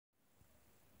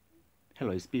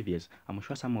Hello, it's PVS. I'm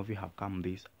sure some of you have come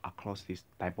across this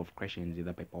type of questions,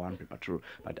 either paper 1, paper 2,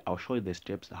 but I'll show you the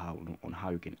steps on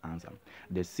how you can answer.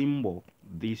 The symbol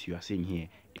this you are seeing here,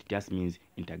 it just means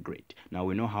integrate. Now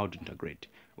we know how to integrate.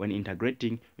 When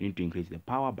integrating, you need to increase the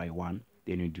power by 1,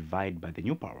 then you divide by the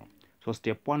new power. So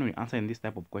step 1, when you answer in this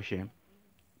type of question,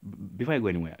 before I go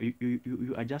anywhere,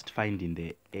 you are just finding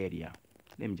the area.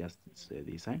 Let me just say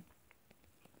this, eh?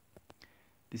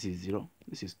 This is 0,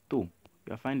 this is 2.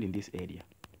 You are finding this area,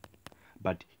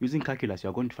 but using calculus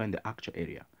you are going to find the actual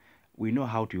area. We know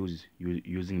how to use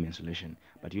using mensuration,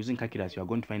 but using calculus you are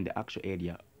going to find the actual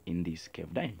area in this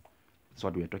curve line. That's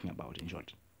what we are talking about in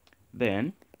short.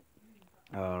 Then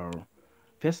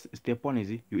first step 1 is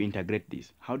you integrate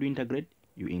this. How do you integrate?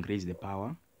 You increase the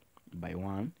power by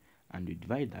 1 and you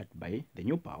divide that by the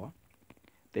new power.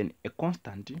 Then a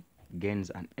constant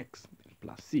gains an x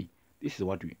plus c. This is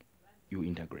what you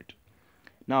integrate.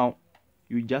 Now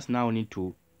you just now need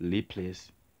to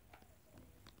replace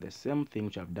the same thing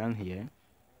which I've done here.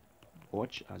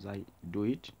 Watch as I do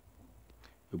it.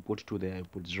 You put 2 there, you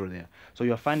put 0 there. So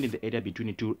you are finding the area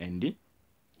between 2 and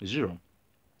 0.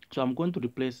 So I'm going to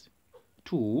replace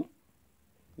 2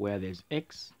 where there's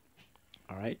x,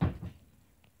 alright,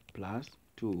 plus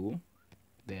 2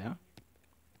 there,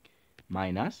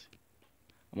 minus,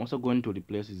 I'm also going to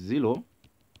replace 0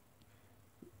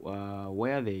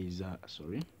 where there is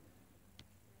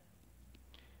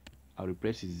I'll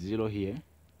replace 0 here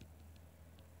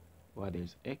where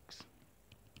there's x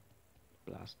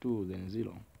plus 2, then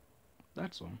 0.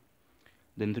 That's all.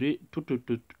 Then 2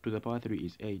 to the power 3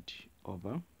 is 8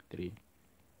 over 3.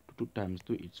 2 times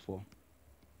 2 is 4.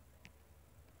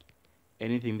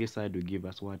 Anything this side will give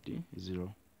us what?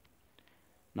 0.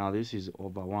 Now this is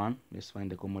over 1. Let's find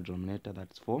the common denominator.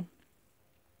 That's 4.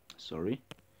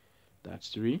 That's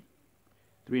 3.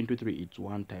 3 into 3 is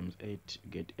 1 times 8,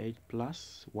 you get 8,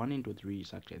 plus 1 into 3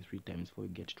 is actually 3 times 4, you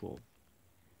get 12,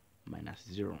 minus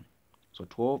 0. So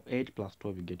 12, 8 plus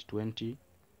 12, you get 20,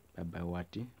 by what?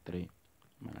 3,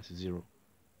 minus 0.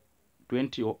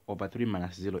 20 over 3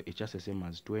 minus 0 is just the same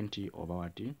as 20 over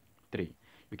what? 3.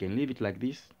 You can leave it like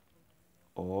this,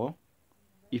 or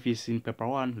if it's in paper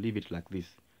 1, leave it like this.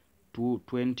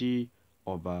 20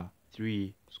 over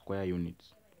 3 square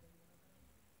units.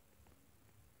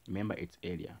 Remember its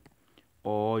area.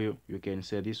 Or you can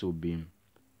say this will be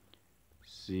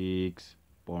 6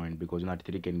 point, because not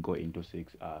 3 can go into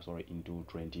into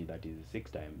 20, that is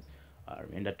 6 times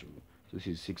remainder 2. So this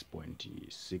is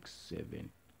 6.67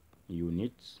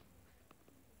 units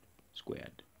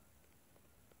squared.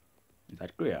 Is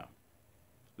that clear?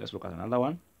 Let's look at another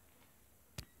one.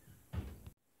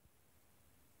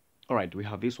 Alright, we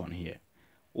have this one here.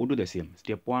 We'll do the same.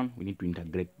 Step 1, we need to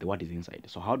integrate what is inside.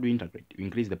 So how do we integrate? You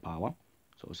increase the power.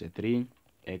 So say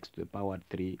 3x to the power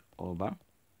 3 over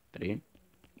 3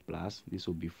 plus, this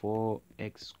will be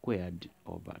 4x squared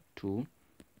over 2.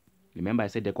 Remember I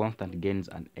said the constant gains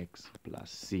an x plus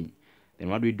c. Then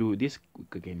what do we do? This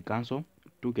can cancel.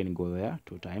 2 can go there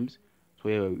 2 times. So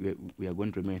here we are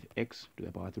going to remain with x to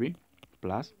the power 3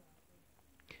 plus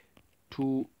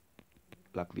 2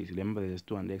 like this. Remember there's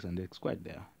 2 and x squared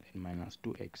there. Then minus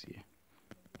 2x here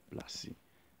plus c.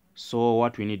 So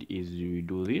what we need is we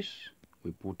do this.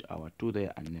 We put our 2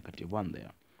 there and negative 1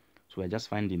 there. So we're just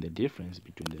finding the difference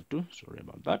between the two. Sorry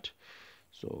about that.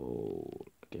 So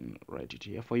I can write it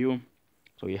here for you.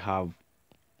 So we have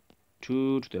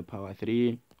 2 to the power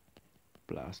 3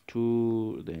 plus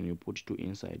 2, then you put 2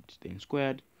 inside, then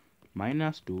squared,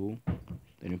 minus 2,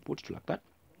 then you put 2 like that,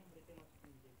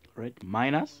 right?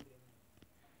 Minus,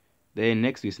 then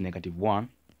next is negative 1.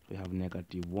 So we have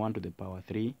negative 1 to the power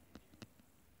 3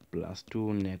 plus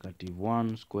 2 negative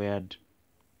 1 squared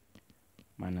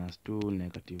minus 2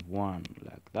 negative 1,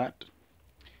 like that.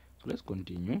 So let's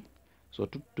continue. So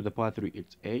 2 to the power 3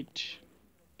 it's 8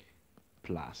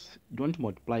 plus, don't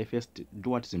multiply first, do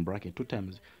what's in bracket. 2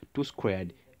 times 2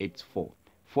 squared, it's 4.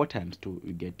 4 times 2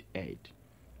 you get 8.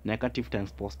 Negative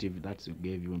times positive, that's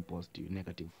gave you in positive,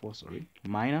 negative 4, sorry,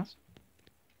 minus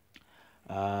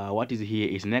what is here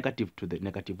is negative to the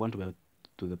negative 1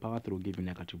 to the power 3 will give you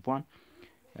negative 1,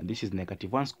 and this is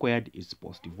negative 1 squared is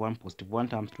positive 1. Positive 1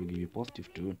 times 2 give you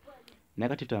positive 2.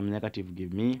 Negative times negative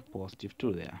give me positive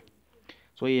 2 there.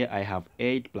 So here I have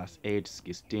 8 plus 8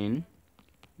 16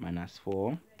 minus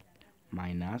 4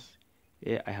 minus,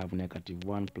 here I have negative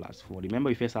 1 plus 4. Remember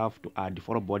we first have to add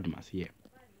 4 body mass here.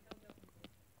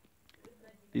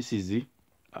 This is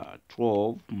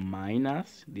 12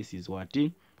 minus, this is what?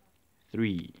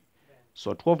 3.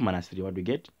 So 12 minus 3, what do we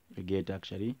get? We get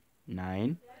actually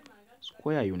 9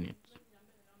 square units.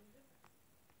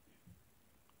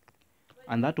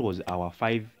 And that was our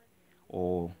 5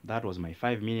 Or that was my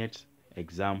 5 minutes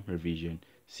exam revision.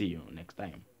 See you next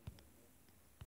time.